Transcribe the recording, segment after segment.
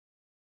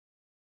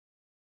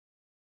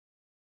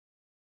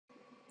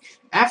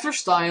After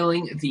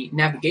styling the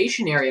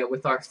navigation area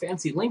with our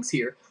fancy links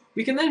here,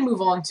 we can then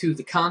move on to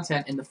the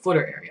content in the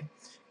footer area.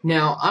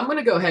 Now, I'm going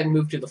to go ahead and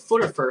move to the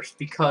footer first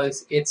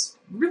because it's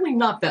really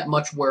not that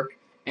much work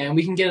and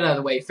we can get it out of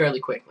the way fairly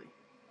quickly.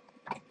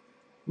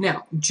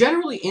 Now,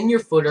 generally in your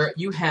footer,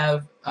 you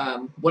have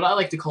what I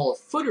like to call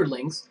footer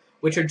links,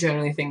 which are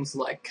generally things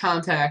like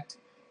contact,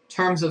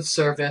 terms of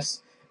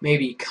service,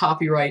 maybe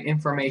copyright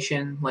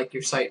information, like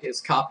your site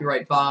is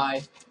copyright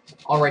by,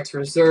 all rights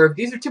reserved.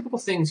 These are typical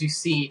things you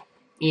see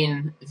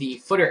in the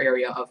footer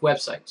area of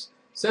websites.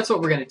 So that's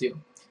what we're going to do.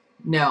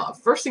 Now,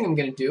 first thing I'm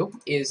going to do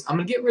is I'm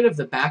going to get rid of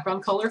the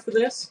background color for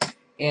this,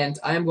 and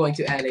I am going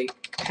to add a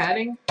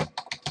padding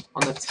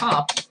on the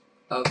top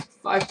of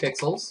 5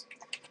 pixels,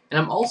 and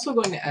I'm also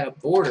going to add a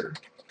border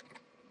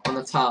on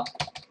the top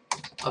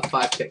of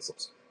 5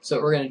 pixels. So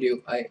we're going to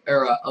do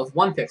of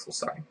 1 pixel,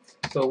 sorry.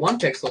 So a 1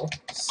 pixel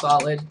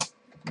solid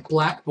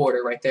black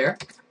border right there.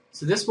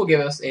 So this will give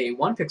us a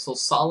 1 pixel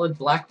solid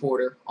black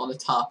border on the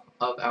top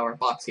of our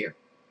box here.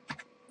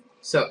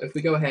 So if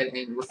we go ahead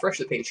and refresh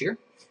the page here,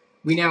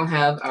 we now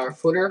have our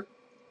footer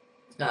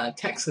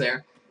text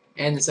there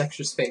and this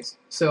extra space.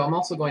 So I'm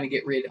also going to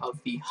get rid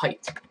of the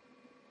height.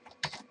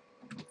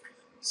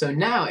 So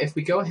now if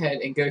we go ahead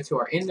and go to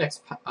our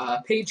index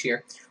page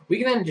here, we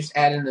can then just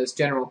add in those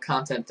general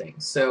content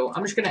things. So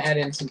I'm just going to add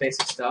in some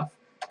basic stuff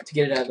to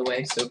get it out of the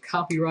way. So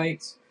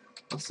copyright,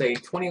 let's say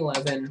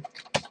 2011,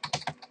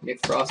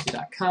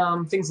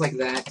 nickfrosty.com, things like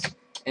that.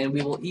 And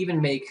we will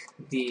even make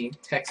the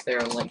text there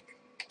a link.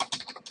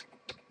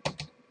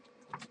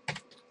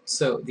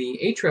 So the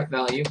href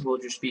value will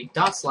just be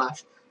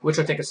 /, which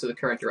will take us to the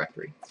current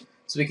directory.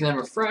 So we can then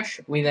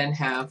refresh. We then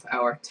have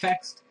our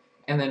text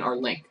and then our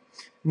link.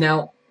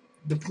 Now,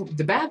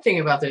 the bad thing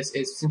about this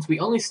is since we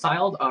only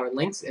styled our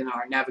links in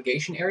our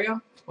navigation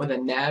area, or the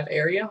nav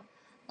area,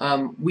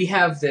 we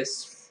have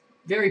this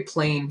very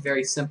plain,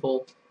 very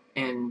simple,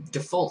 and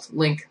default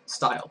link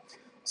style.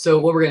 So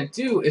what we're going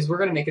to do is we're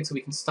going to make it so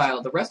we can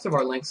style the rest of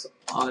our links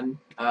on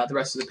the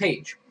rest of the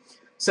page.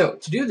 So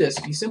to do this,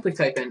 you simply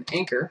type in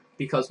anchor,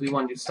 because we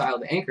want to style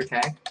the anchor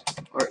tag,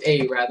 or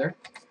A rather.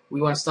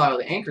 We want to style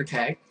the anchor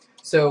tag.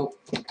 So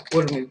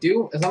what I'm going to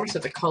do is I'm going to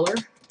set the color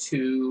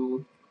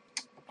to,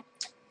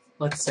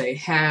 let's say,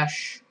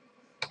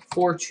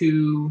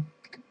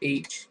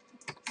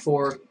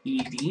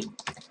 #4284ED.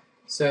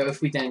 So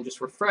if we then just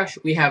refresh,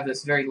 we have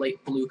this very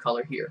light blue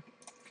color here.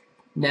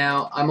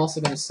 Now I'm also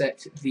going to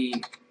set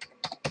the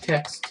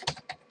text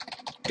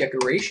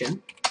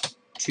decoration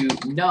to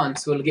none,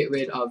 so it'll get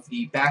rid of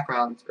the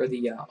background or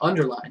the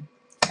underline.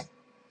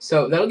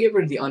 So that'll get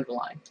rid of the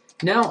underline.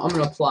 Now I'm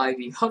going to apply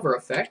the hover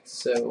effect,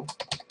 so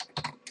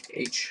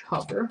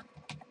hover,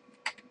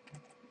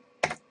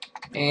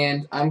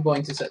 and I'm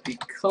going to set the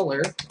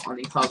color on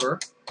the hover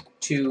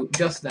to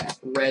just that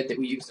red that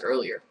we used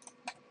earlier.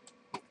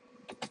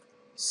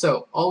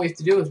 So all we have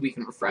to do is we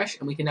can refresh,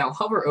 and we can now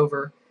hover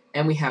over,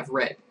 and we have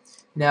red.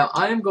 Now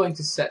I am going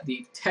to set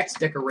the text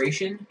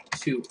decoration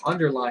to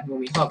underline when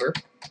we hover.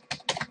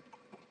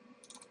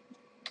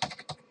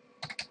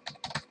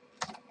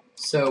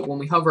 So when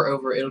we hover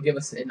over, it'll give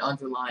us an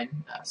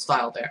underline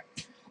style there.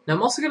 Now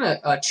I'm also going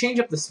to change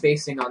up the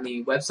spacing on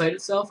the website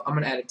itself. I'm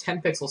going to add a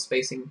 10 pixel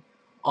spacing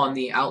on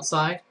the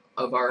outside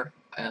of our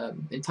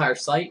entire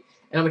site.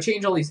 And I'm going to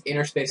change all these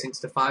inner spacings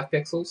to 5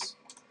 pixels.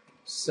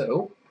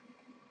 So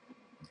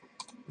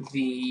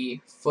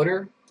the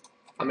footer,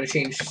 I'm going to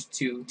change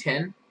to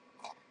 10.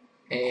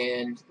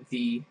 And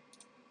the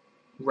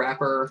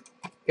wrapper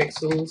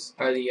pixels,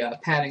 or the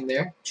padding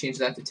there, change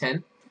that to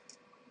 10.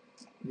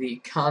 The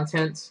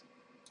content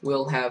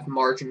will have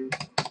margin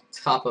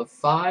top of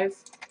 5,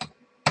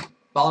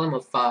 bottom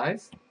of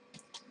 5,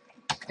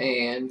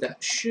 and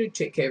that should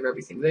take care of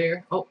everything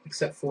there. Oh,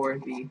 except for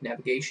the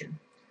navigation,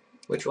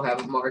 which will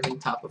have a margin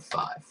top of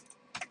 5.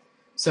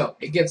 So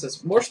it gives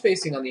us more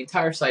spacing on the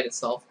entire site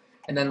itself,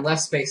 and then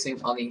less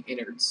spacing on the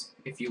innards,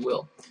 if you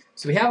will.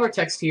 So we have our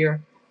text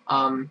here,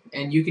 and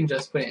you can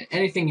just put in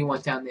anything you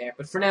want down there,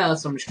 but for now,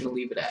 I'm just going to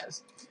leave it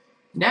as.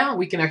 Now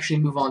we can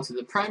actually move on to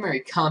the primary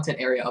content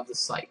area of the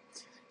site.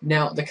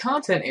 Now, the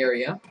content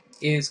area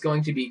is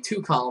going to be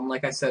 2-column,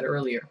 like I said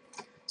earlier.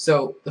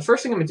 So the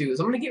first thing I'm going to do is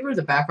I'm going to get rid of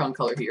the background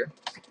color here.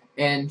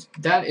 And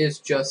that is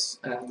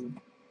just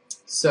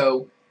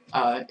so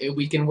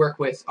we can work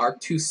with our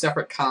 2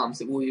 separate columns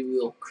that we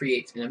will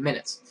create in a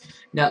minute.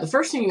 Now, the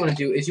first thing you want to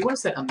do is you want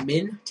to set a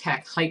min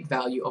tac height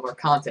value of our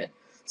content.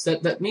 So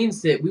that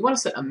means that we want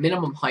to set a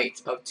minimum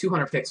height of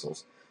 200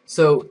 pixels.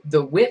 So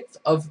the width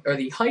of, or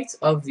the height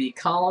of the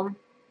columns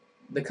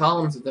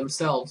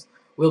themselves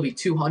will be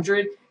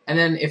 200, and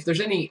then if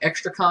there's any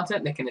extra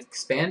content that can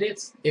expand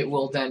it, it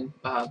will then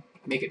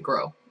make it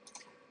grow.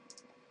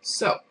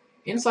 So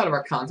inside of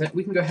our content,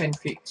 we can go ahead and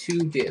create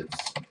 2 divs.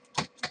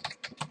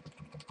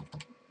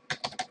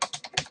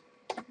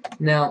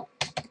 Now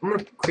I'm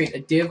going to create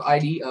a div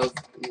ID of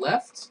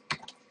left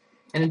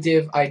and a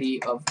div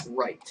ID of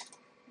right.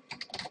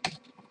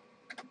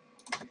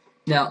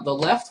 Now the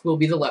left will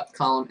be the left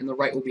column and the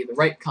right will be the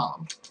right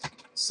column.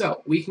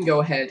 So we can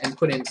go ahead and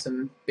put in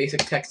some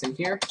basic text in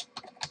here.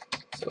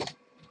 So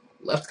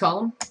left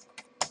column,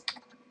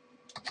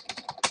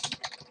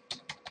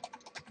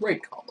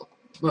 right column.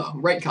 Well,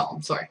 right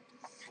column, sorry.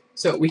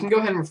 So we can go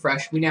ahead and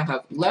refresh. We now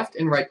have left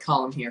and right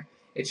column here.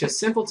 It's just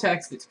simple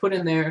text that's put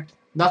in there,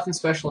 nothing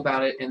special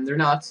about it, and they're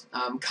not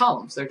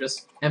columns, they're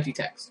just empty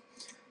text.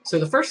 So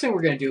the first thing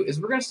we're going to do is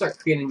we're going to start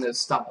creating those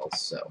styles.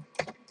 So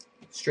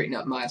straighten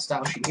up my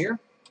style sheet here.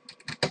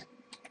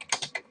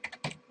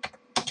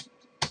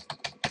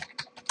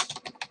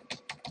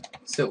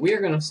 So we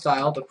are going to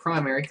style the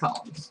primary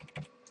columns.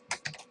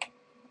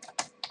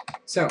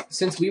 So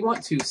since we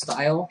want to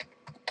style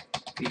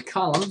the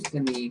columns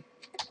in the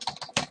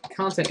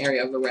content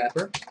area of the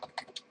wrapper,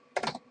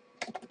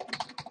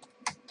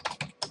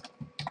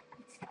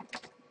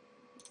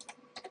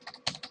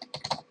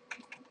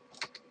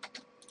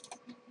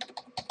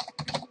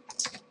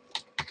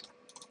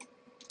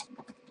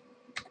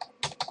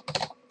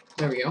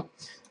 there we go.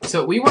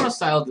 So we want to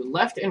style the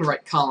left and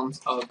right columns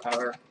of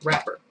our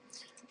wrapper.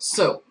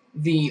 So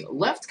the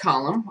left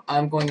column,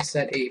 I'm going to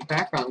set a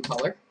background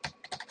color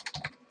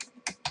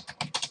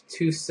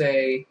to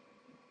say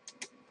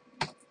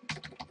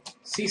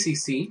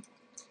CCC,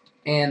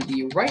 and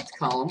the right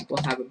column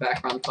will have a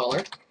background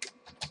color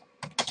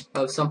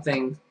of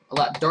something a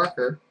lot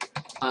darker,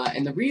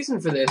 and the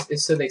reason for this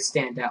is so they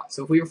stand out.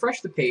 So if we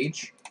refresh the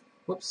page,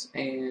 whoops,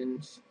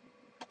 and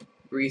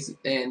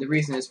the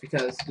reason is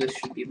because this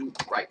should be the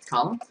right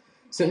column.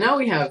 So now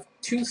we have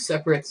two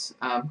separate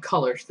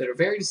colors that are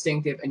very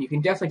distinctive, and you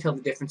can definitely tell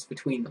the difference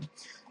between them.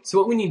 So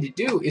what we need to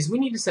do is we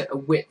need to set a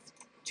width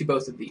to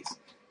both of these.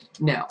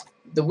 Now,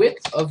 the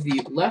width of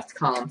the left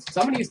column,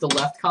 so I'm going to use the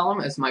left column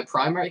as my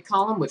primary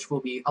column, which will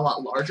be a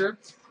lot larger.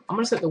 I'm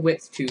going to set the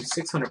width to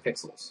 600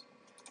 pixels.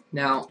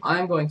 Now,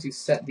 I'm going to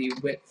set the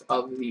width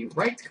of the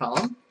right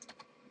column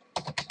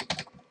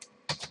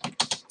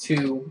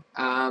to,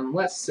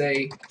 let's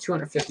say,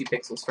 250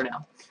 pixels for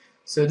now.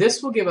 So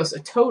this will give us a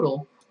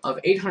total of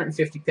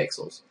 850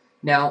 pixels.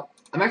 Now,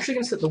 I'm actually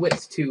going to set the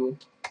width to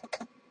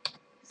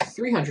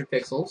 300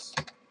 pixels.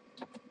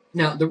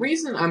 Now, the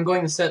reason I'm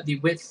going to set the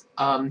width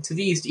to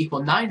these to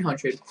equal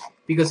 900,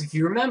 because if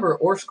you remember,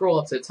 or scroll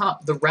up to the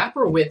top, the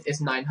wrapper width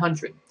is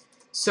 900.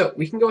 So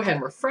we can go ahead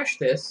and refresh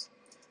this.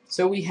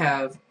 So we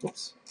have,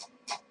 whoops,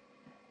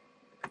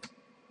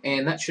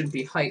 and that shouldn't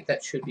be height,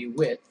 that should be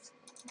width.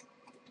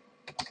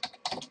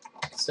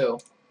 So,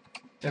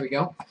 there we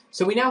go.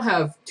 So we now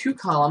have two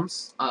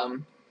columns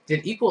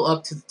that equal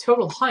up to the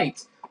total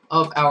height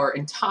of our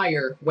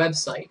entire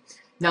website.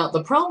 Now,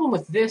 the problem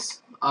with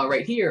this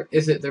right here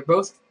is that they're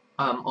both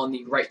on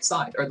the right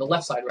side, or the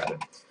left side rather.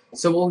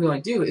 So what we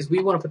want to do is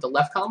we want to put the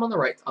left column on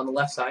the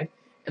left side,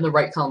 and the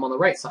right column on the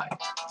right side.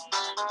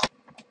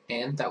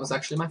 And that was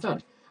actually my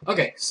phone.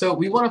 Okay, so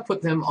we want to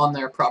put them on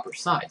their proper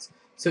sides.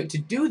 So to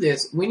do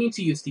this, we need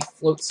to use the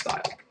float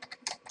style.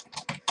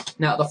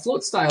 Now, the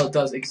float style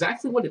does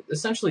exactly what it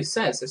essentially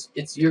says.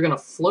 You're going to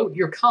float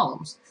your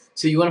columns.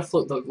 So you want to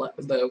float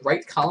the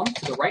right column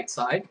to the right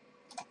side,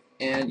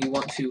 and you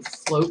want to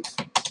float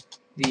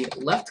the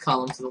left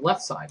column to the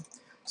left side.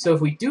 So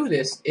if we do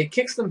this, it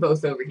kicks them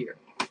both over here.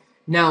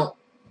 Now,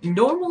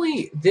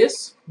 normally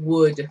this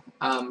would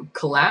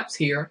collapse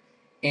here,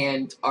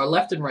 and our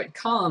left and right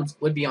columns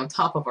would be on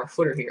top of our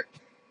footer here.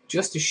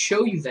 Just to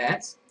show you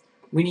that,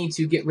 we need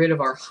to get rid of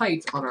our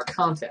height on our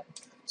content.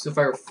 So if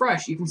I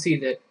refresh, you can see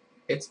that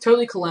it's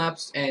totally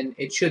collapsed, and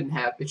it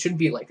shouldn't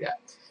be like that.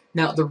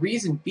 Now, the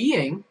reason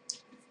being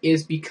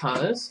is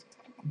because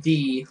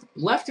the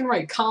left and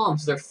right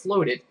columns, they're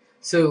floated,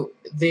 so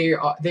they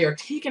are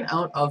taken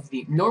out of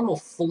the normal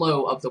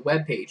flow of the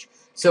web page.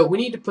 So we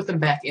need to put them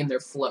back in their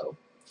flow,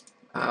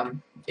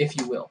 if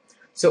you will.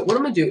 So what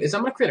I'm going to do is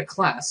I'm going to create a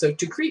class. So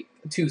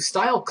to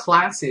style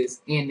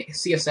classes in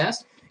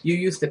CSS, you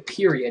use the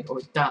period or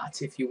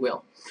dot, if you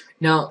will.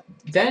 Now,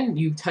 then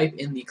you type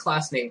in the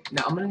class name.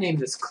 Now, I'm going to name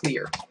this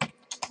clear,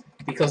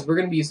 because we're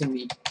going to be using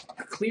the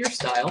clear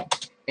style,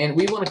 and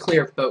we want to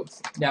clear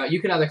both. Now, you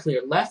can either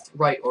clear left,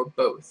 right, or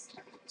both.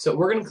 So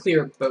we're going to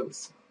clear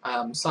both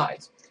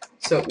sides.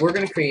 So we're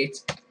going to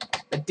create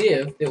a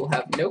div that will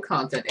have no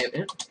content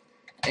in it,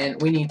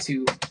 and we need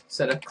to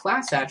set a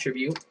class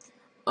attribute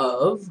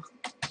of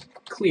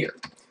clear.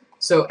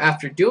 So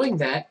after doing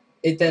that,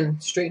 it then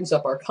straightens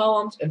up our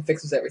columns and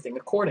fixes everything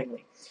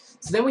accordingly.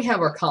 So then we have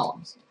our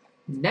columns.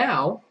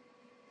 Now,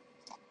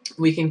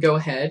 we can go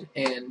ahead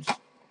and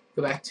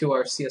go back to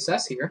our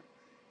CSS here,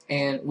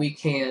 and we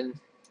can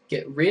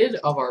get rid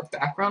of our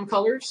background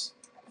colors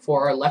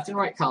for our left and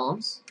right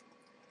columns,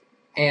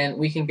 and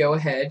we can go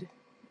ahead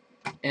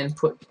and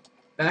put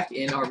back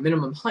in our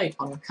minimum height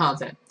on our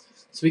content.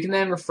 So we can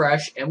then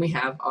refresh, and we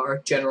have our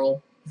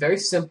general, very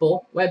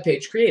simple web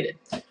page created.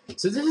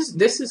 So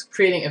this is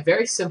creating a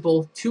very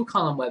simple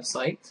two-column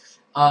website.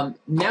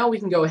 Now we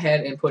can go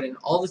ahead and put in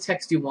all the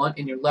text you want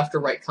in your left or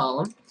right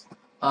column.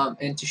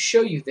 And to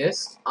show you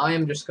this, I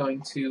am just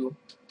going to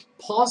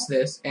pause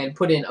this and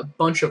put in a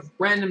bunch of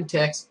random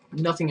text,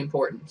 nothing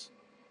important.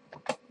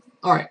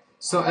 Alright,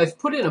 So I've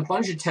put in a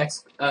bunch of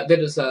text that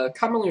is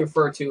commonly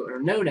referred to or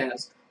known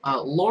as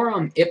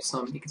lorem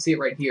ipsum. You can see it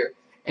right here.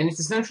 And it's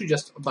essentially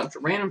just a bunch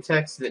of random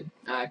text that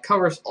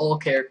covers all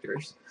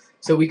characters.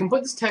 So we can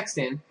put this text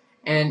in,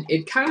 and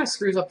it kind of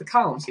screws up the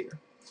columns here.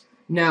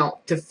 Now,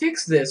 to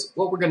fix this,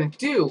 what we're going to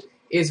do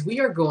is we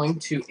are going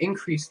to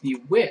increase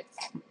the width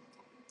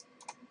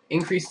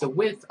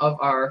of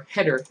our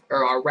header,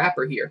 or our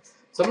wrapper here.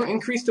 So I'm going to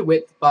increase the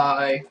width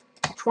by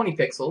 20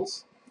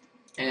 pixels.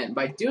 And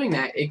by doing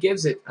that, it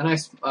gives it a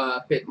nice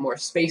bit more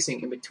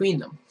spacing in between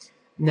them.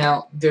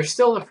 Now, there's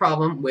still a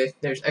problem with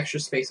there's extra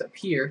space up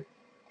here,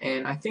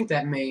 and I think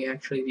that may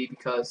actually be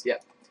because,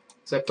 yep,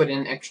 so I put in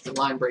an extra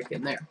line break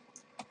in there.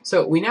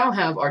 So we now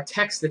have our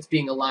text that's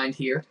being aligned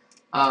here,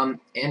 and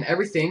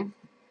everything,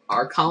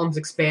 our columns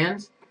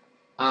expand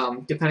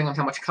depending on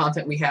how much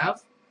content we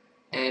have,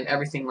 and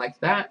everything like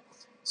that.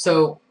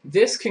 So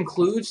this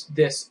concludes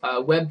this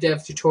web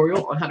dev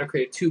tutorial on how to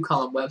create a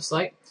 2-column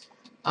website.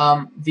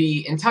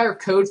 The entire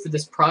code for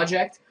this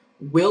project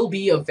will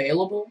be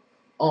available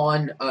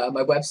on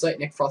my website,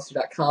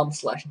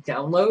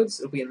 nickfoster.com/downloads.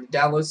 It'll be in the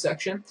downloads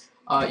section.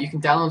 You can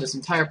download this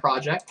entire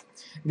project.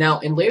 Now,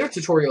 in later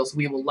tutorials,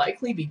 we will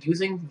likely be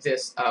using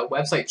this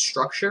website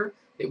structure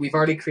that we've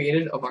already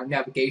created of our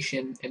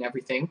navigation and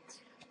everything.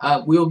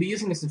 We will be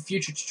using this in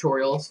future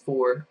tutorials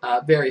for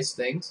various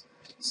things,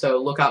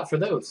 so look out for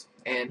those,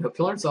 and hope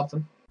you learned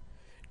something.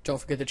 Don't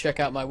forget to check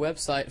out my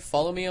website,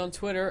 follow me on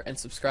Twitter, and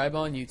subscribe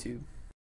on YouTube.